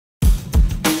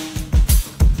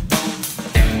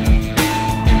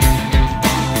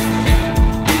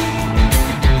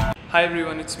Hi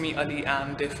everyone, it's me Ali,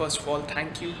 and first of all,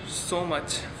 thank you so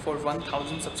much for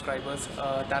 1000 subscribers.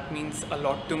 That means a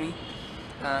lot to me,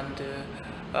 and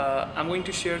I'm going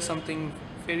to share something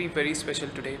very special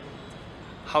today.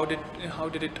 How did how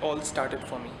did it all started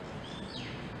for me?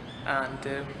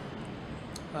 And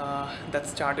that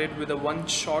started with a one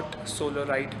short solo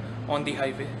ride on the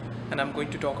highway, and I'm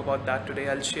going to talk about that today.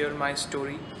 I'll share my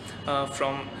story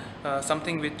from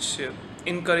something which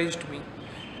encouraged me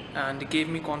and gave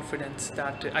me confidence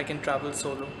that I can travel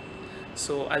solo.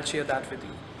 So I'll share that with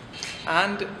you.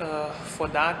 And for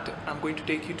that, I'm going to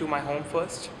take you to my home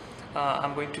first.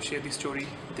 I'm going to share the story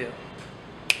there.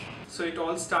 So it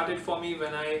all started for me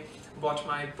when I bought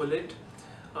my Bullet,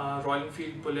 Royal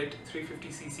Enfield Bullet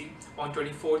 350cc on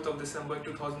 24th of December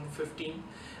 2015.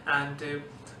 And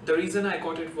the reason I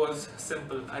got it was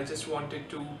simple. I just wanted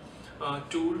to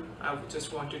tour. I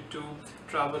just wanted to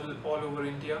travel all over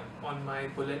India on my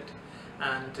Bullet.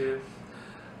 And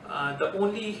the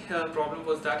only problem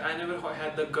was that I never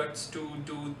had the guts to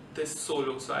do this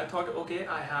solo. So I thought, okay,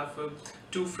 I have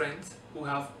two friends who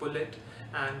have Bullet,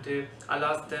 and I'll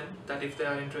ask them that if they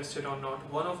are interested or not.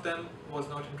 One of them was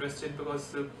not interested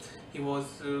because he was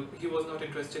not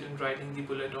interested in riding the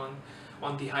Bullet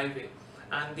on the highway.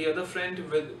 And the other friend,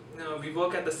 we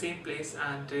work at the same place,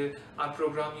 and our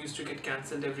program used to get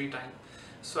cancelled every time.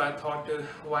 So I thought,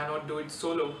 why not do it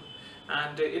solo?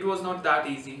 And it was not that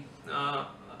easy.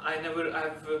 I never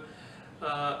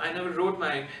rode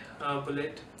my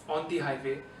Bullet on the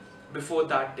highway before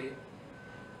that day,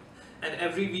 and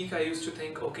every week I used to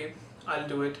think, okay, I'll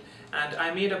do it. And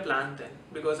I made a plan then,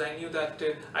 because I knew that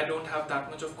I don't have that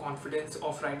much of confidence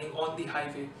of riding on the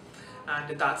highway,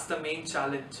 and that's the main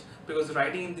challenge, because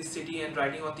riding in the city and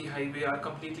riding on the highway are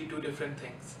completely two different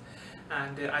things.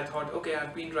 And I thought, okay,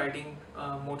 I've been riding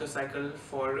motorcycle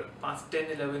for past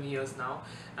 10-11 years now,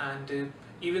 and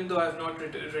even though I've not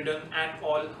ridden at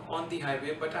all on the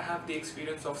highway, but I have the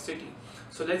experience of city.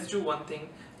 So let's do one thing,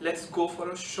 let's go for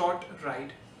a short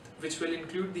ride which will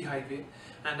include the highway.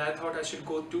 And I thought I should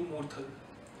go to Murthal.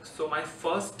 So my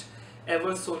first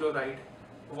ever solo ride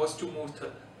was to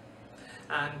Murthal.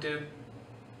 And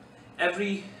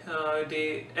every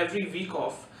week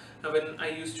off, when I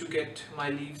used to get my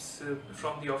leaves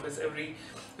from the office, every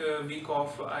week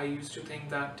off, I used to think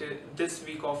that this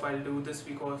week off I'll do, this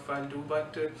week off I'll do,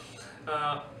 but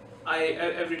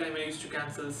every time I used to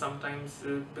cancel sometimes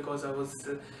because I was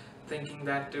thinking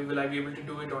that will I be able to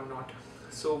do it or not.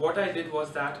 So what I did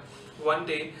was that one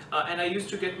day, and I used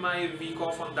to get my week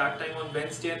off on that time on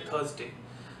Wednesday and Thursday,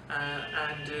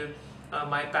 and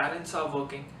my parents are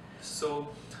working, so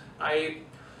I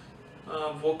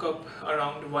woke up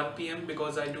around 1 p.m.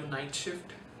 because I do night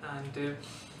shift, and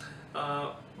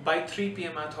by 3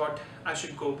 p.m. I thought I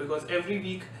should go, because every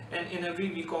week and in every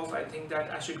week off I think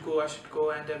that I should go,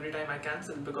 and every time I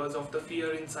cancel because of the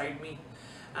fear inside me.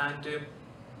 And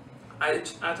I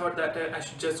thought that I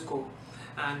should just go,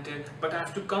 and but I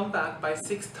have to come back by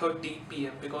 6:30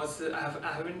 p.m. because I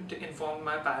haven't informed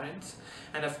my parents.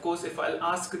 And of course, if I'll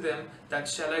ask them that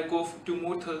shall I go to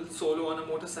Murthal solo on a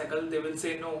motorcycle, they will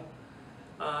say no.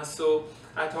 So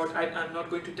I thought I'm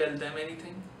not going to tell them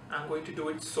anything. I'm going to do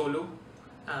it solo,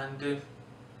 and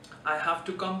I have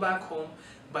to come back home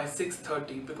by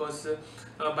 6:30, because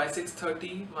by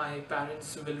 6:30 my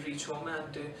parents will reach home,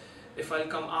 and if I'll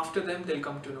come after them, they'll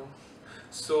come to know.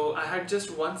 So I had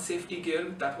just one safety gear,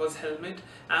 that was helmet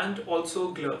and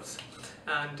also gloves.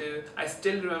 And I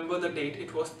still remember the date.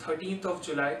 It was 13th of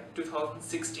July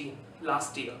 2016,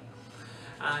 last year.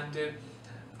 And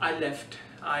I left.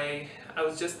 I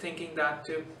was just thinking that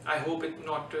I hope it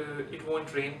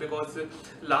won't rain, because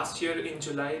last year in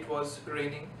July it was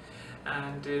raining,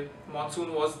 and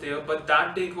monsoon was there, but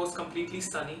that day it was completely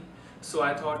sunny. So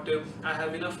I thought I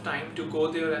have enough time to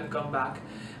go there and come back,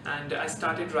 and I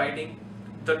started riding.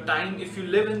 The time, if you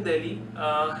live in Delhi,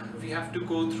 we have to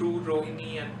go through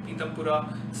Rohini and Pitampura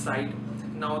side.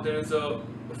 Now there is a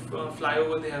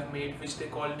flyover they have made, which they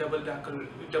call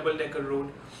double-decker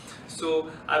road.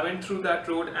 So I went through that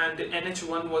road, and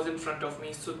NH1 was in front of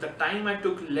me. So the time I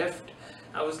took left,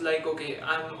 I was like, okay,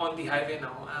 I'm on the highway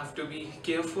now, I have to be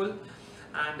careful.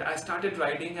 And I started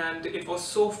riding, and it was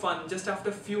so fun. Just after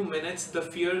a few minutes, the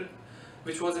fear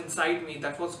which was inside me,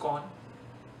 that was gone,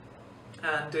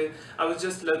 and I was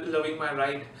just loving my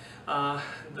ride.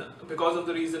 Because of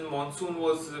the reason monsoon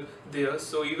was there,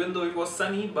 so even though it was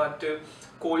sunny, but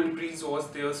cold breeze was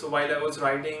there. So while I was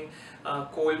riding,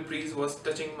 cold breeze was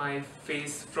touching my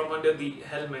face from under the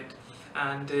helmet,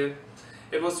 and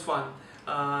it was fun.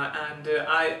 And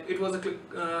it was a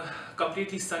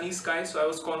completely sunny sky, so I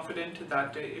was confident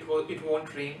that it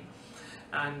won't rain.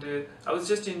 and I was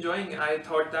just enjoying. I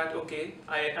thought that okay,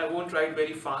 I won't ride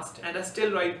very fast, and I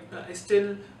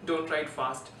still don't ride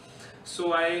fast.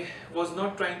 So I was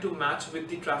not trying to match with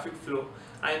the traffic flow.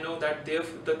 I know that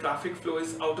the traffic flow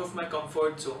is out of my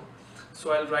comfort zone,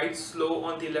 so I'll ride slow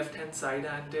on the left hand side,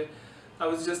 and I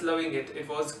was just loving it. It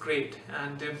was great,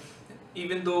 and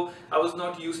even though I was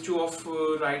not used to of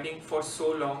riding for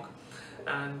so long,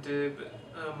 and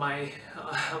my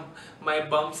my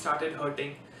bum started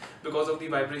hurting because of the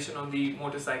vibration on the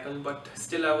motorcycle, but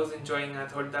still I was enjoying. I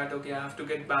thought that okay, I have to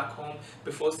get back home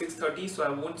before 6:30, so I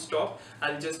won't stop.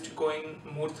 I'll just go in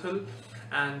Murthal,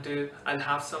 and I'll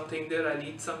have something there, I'll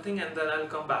eat something, and then I'll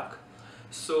come back.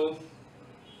 So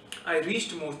I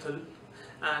reached Murthal,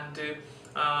 and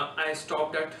I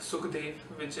stopped at Sukhdev,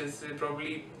 which is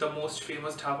probably the most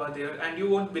famous dhaba there, and you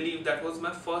won't believe that was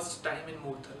my first time in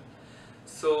Murthal.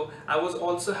 So I was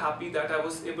also happy that I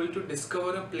was able to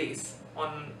discover a place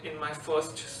in my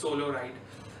first solo ride,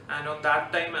 and on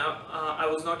that time I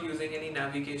was not using any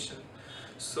navigation,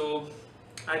 so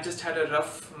I just had a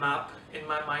rough map in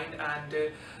my mind, and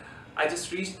I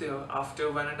just reached there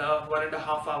after one and a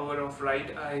half hour of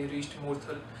ride. I reached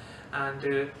Murthal,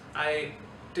 and I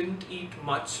didn't eat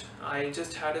much. I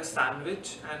just had a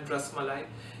sandwich and rasmalai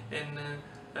in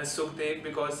Sukhdev,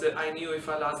 because I knew if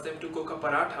I'll ask them to cook a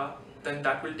paratha, then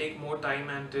that will take more time,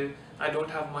 and I don't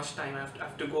have much time. I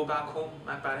have to go back home.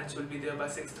 My parents will be there by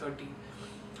 6:30.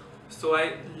 So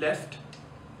I left,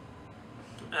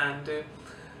 and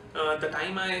the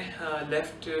time I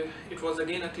left, it was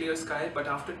again a clear sky, but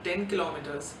after 10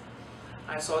 kilometers,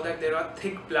 I saw that there are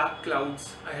thick black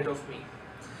clouds ahead of me,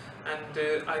 and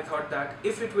I thought that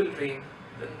if it will rain,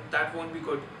 then that won't be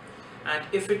good. And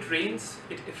if it rains,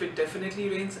 if it definitely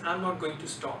rains, I'm not going to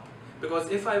stop,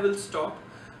 because if I will stop,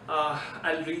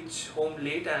 I'll reach home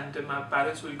late, and my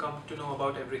parents will come to know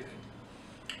about everything.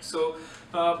 So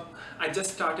I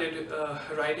just started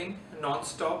riding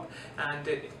non-stop, and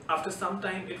after some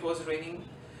time it was raining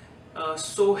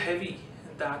so heavy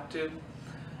that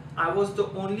I was the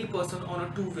only person on a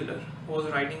two-wheeler who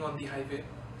was riding on the highway,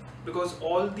 because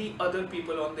all the other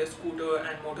people on their scooter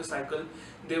and motorcycle,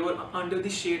 they were under the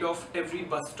shade of every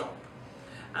bus stop,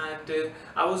 and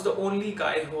I was the only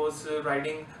guy who was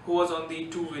riding, who was on the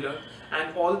two-wheeler,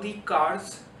 and all the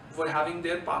cars were having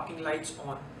their parking lights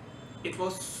on. It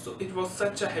was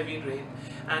such a heavy rain,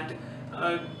 and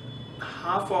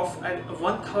half of and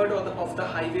one third of the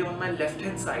highway on my left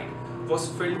hand side was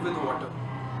filled with water.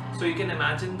 So you can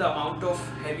imagine the amount of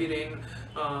heavy rain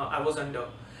I was under,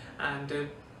 and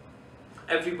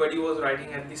everybody was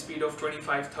riding at the speed of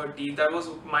 25-30. That was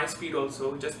my speed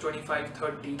also, just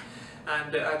 25-30,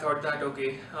 and I thought that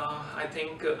okay, I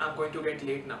think I'm going to get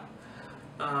late now,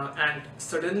 and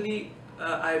suddenly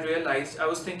I realized, I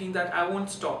was thinking that I won't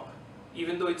stop.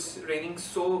 Even though it's raining,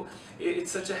 so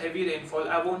it's such a heavy rainfall,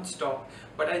 I won't stop.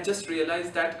 But I just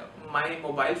realized that my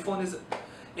mobile phone is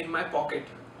in my pocket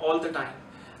all the time,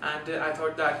 and I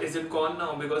thought that is it gone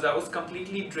now, because I was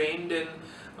completely drained in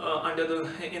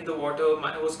in the water.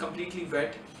 I was completely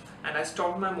wet, and I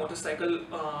stopped my motorcycle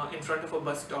in front of a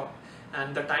bus stop,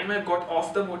 and the time I got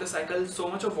off the motorcycle, so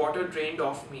much of water drained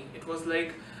off me. It was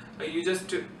like you just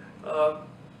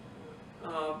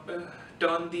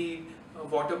turn the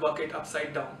water bucket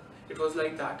upside down. It was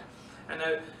like that, and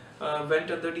I went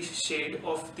under the shade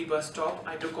of the bus stop.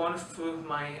 I took off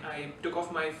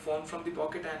my phone from the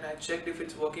pocket, and I checked if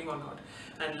it's working or not,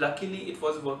 and luckily it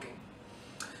was working.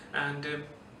 And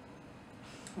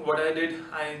what I did,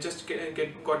 I just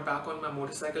got back on my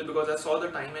motorcycle, because I saw the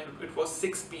time and it was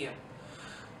 6 p.m.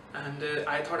 and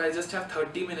I thought I just have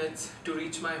 30 minutes to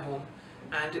reach my home,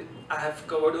 and I have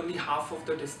covered only half of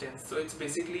the distance, so it's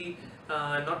basically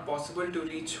not possible to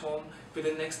reach home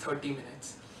within the next 30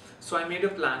 minutes. So I made a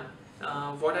plan.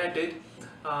 What I did,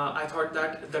 I thought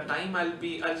that the time I'll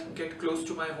get close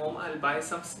to my home, I'll buy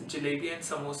some jalebi and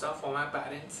samosa for my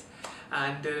parents,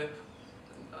 and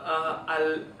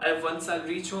once I'll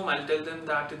reach home, I'll tell them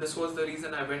that this was the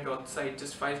reason I went outside.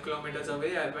 Just 5 kilometers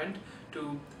away, I went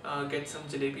to get some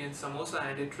jalebi and samosa,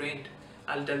 and it rained.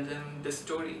 I'll tell them this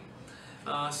story.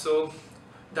 So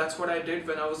that's what I did.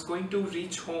 When I was going to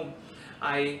reach home,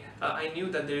 I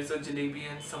knew that there is a jalebi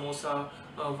and samosa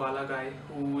wala guy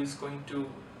who is going to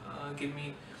give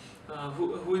me,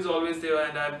 who is always there,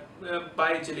 and I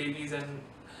buy jalebis and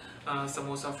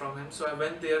samosa from him. So I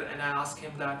went there and I asked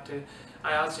him that,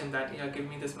 yeah, give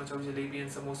me this much of jalebi and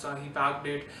samosa. He packed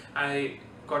it. I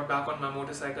got back on my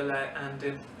motorcycle,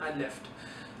 and I left.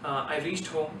 I reached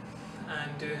home,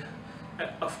 and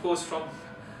of course, from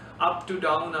up to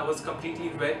down I was completely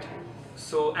wet.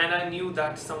 So, and I knew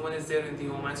that someone is there in the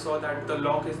home. I saw that the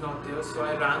lock is not there, so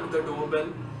I rang the doorbell,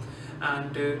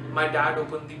 and my dad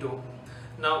opened the door.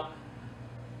 Now,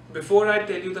 before I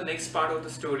tell you the next part of the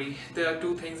story, there are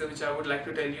two things which I would like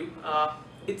to tell you.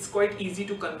 It's quite easy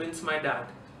to convince my dad,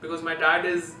 because my dad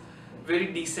is very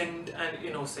decent and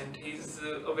innocent. He's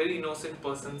a very innocent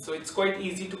person, so it's quite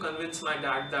easy to convince my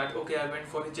dad that okay, I went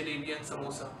for a jalebi and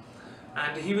samosa,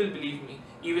 and he will believe me.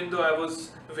 Even though I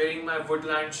was wearing my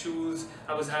woodland shoes,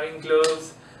 I was having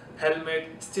gloves, helmet,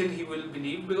 still he will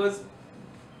believe, because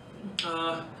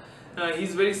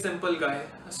he's very simple guy.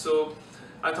 So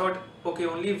I thought, okay,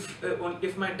 only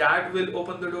if my dad will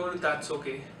open the door, that's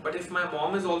okay. But if my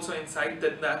mom is also inside,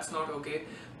 then that's not okay,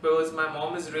 because my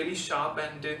mom is really sharp,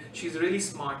 and she's really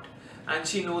smart, and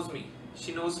she knows me.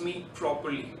 She knows me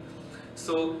properly.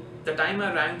 So the time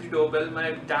I rang the doorbell,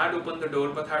 my dad opened the door,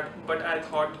 but I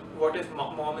thought, what if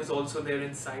mom is also there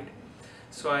inside?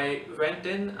 So I went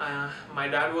in. My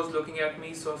dad was looking at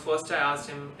me. So first I asked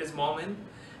him, "Is mom in?"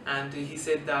 And he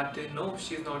said that no,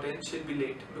 she's not in. She'll be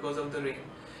late because of the rain.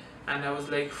 And I was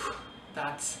like,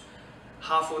 that's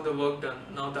half of the work done.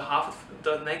 Now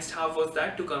the next half was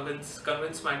that to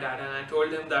convince my dad. And I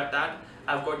told him that Dad,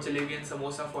 I've got jalebi and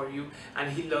samosa for you,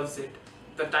 and he loves it.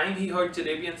 The time he heard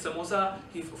jalebi and samosa,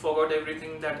 he forgot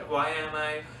everything, that why am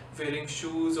I wearing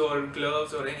shoes or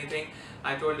gloves or anything.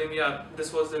 I told him, yeah,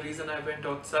 this was the reason I went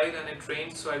outside and it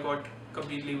rained, so I got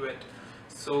completely wet.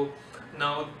 So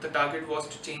now the target was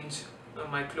to change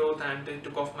my clothes and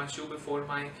took off my shoe before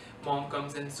my mom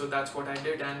comes in. So that's what I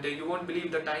did, and you won't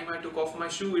believe the time I took off my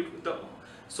shoe,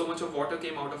 so much of water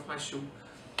came out of my shoe.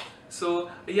 So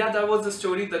yeah, that was the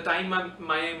story. The time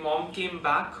my mom came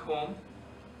back home,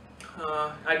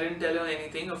 I didn't tell her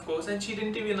anything, of course, and she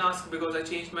didn't even ask, because I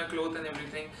changed my clothes and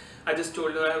everything. I just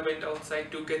told her I went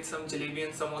outside to get some jalebi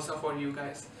and samosa for you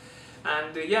guys,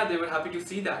 and yeah, they were happy to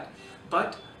see that.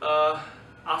 But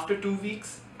after 2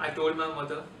 weeks, I told my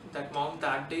mother that, Mom,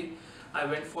 that day I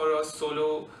went for a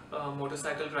solo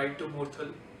motorcycle ride to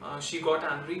Murthal. She got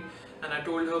angry, and I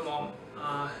told her, Mom,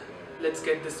 let's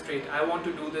get this straight. I want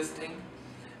to do this thing,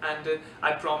 and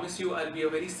I promise you I'll be a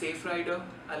very safe rider.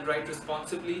 I'll ride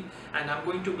responsibly, and I'm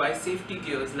going to buy safety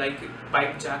gears like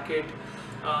bike jacket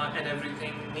and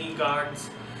everything, knee guards,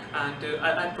 and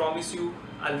I promise you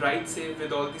I'll ride safe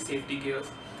with all the safety gears.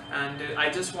 And I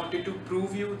just wanted to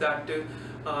prove you that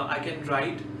I can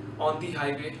ride on the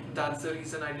highway. That's the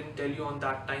reason I didn't tell you on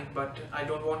that time, but I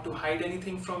don't want to hide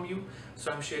anything from you,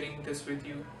 so I'm sharing this with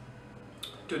you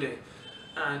today.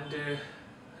 And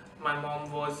my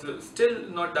mom was still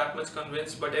not that much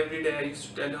convinced, but every day I used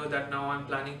to tell her that now I'm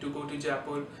planning to go to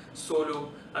Jaipur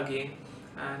solo again.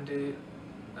 And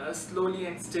slowly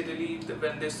and steadily,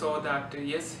 when they saw that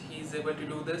yes, he's able to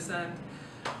do this, and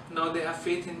now they have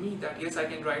faith in me that yes, I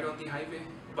can ride on the highway.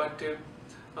 But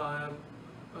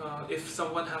if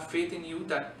someone have faith in you,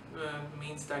 that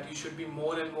means that you should be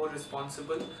more and more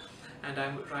responsible, and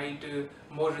I ride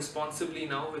more responsibly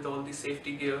now with all the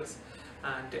safety gears,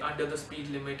 and under the speed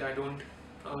limit. I don't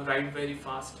ride very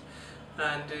fast.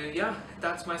 And yeah,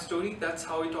 that's my story. That's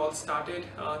how it all started.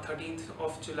 13th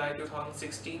of July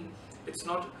 2016. It's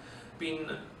not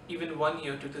been even 1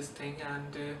 year to this thing,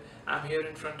 and I'm here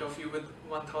in front of you with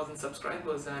 1000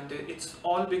 subscribers, and it's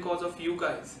all because of you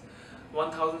guys.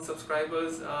 1000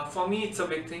 subscribers, for me it's a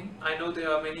big thing. I know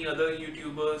there are many other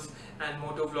YouTubers and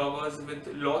moto vloggers with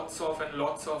lots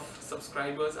of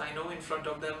subscribers. I know in front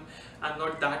of them I'm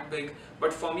not that big,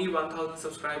 but for me 1000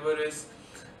 subscribers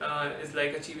is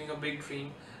like achieving a big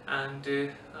dream. And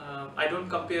I don't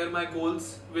compare my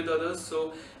goals with others,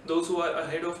 so those who are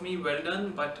ahead of me, well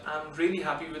done, but I'm really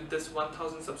happy with this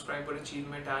 1000 subscriber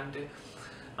achievement. And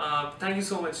thank you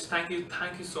so much, thank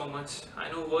you so much. I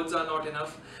know words are not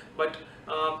enough, but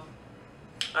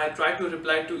I try to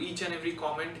reply to each and every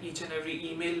comment, each and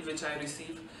every email which I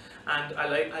receive, and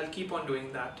I'll keep on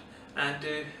doing that. And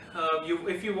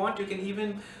if you want, you can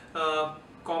even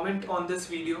comment on this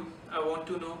video. I want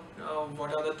to know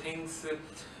what are the things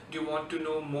do you want to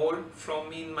know more from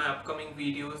me in my upcoming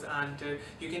videos, and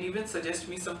you can even suggest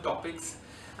me some topics,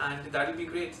 and that will be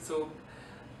great. So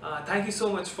thank you so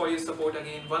much for your support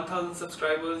again. 1000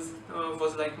 subscribers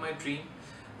was like my dream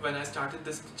when I started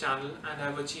this channel, and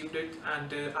I've achieved it,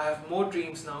 and I have more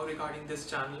dreams now regarding this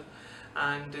channel.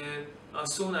 And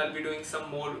soon I'll be doing some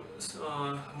more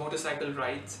motorcycle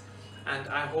rides, and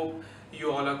I hope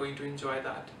you all are going to enjoy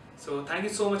that. So thank you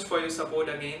so much for your support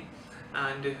again,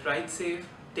 and ride safe,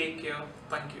 take care,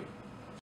 thank you.